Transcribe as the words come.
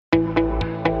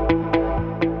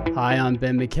Hi, I'm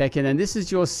Ben McKecken, and this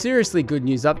is your Seriously Good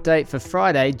News update for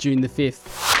Friday, June the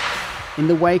 5th. In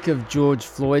the wake of George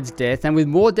Floyd's death, and with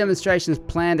more demonstrations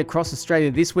planned across Australia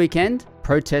this weekend,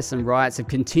 protests and riots have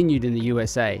continued in the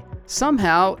USA.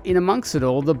 Somehow, in amongst it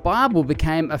all, the Bible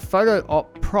became a photo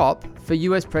op prop for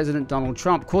US President Donald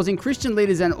Trump, causing Christian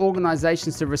leaders and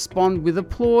organizations to respond with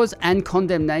applause and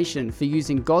condemnation for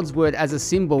using God's word as a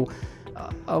symbol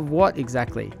of what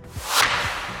exactly?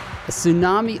 A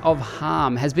tsunami of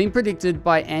harm has been predicted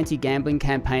by anti-gambling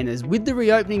campaigners, with the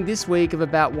reopening this week of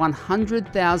about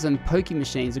 100,000 pokie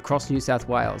machines across New South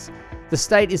Wales. The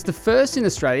state is the first in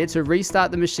Australia to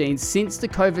restart the machines since the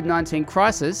COVID-19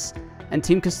 crisis, and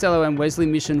Tim Costello and Wesley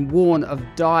Mission warn of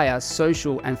dire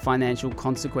social and financial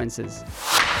consequences.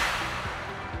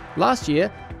 Last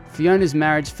year, Fiona's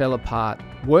marriage fell apart.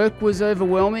 Work was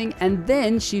overwhelming, and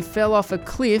then she fell off a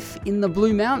cliff in the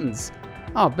Blue Mountains.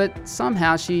 But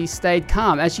somehow she stayed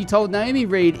calm, as she told Naomi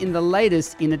Reid in the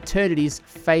latest in Eternity's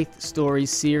Faith Stories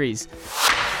series.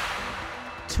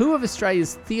 Two of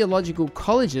Australia's theological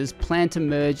colleges plan to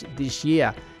merge this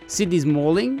year. Sydney's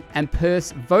Morling and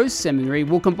Perth's Vose Seminary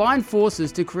will combine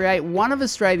forces to create one of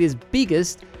Australia's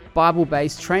biggest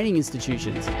Bible-based training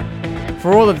institutions.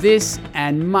 For all of this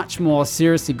and much more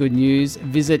seriously good news,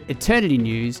 visit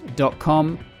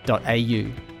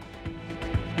eternitynews.com.au.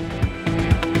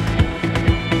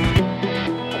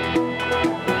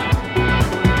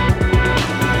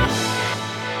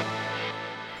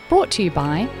 Brought to you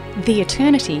by the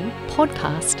Eternity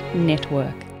Podcast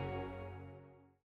Network.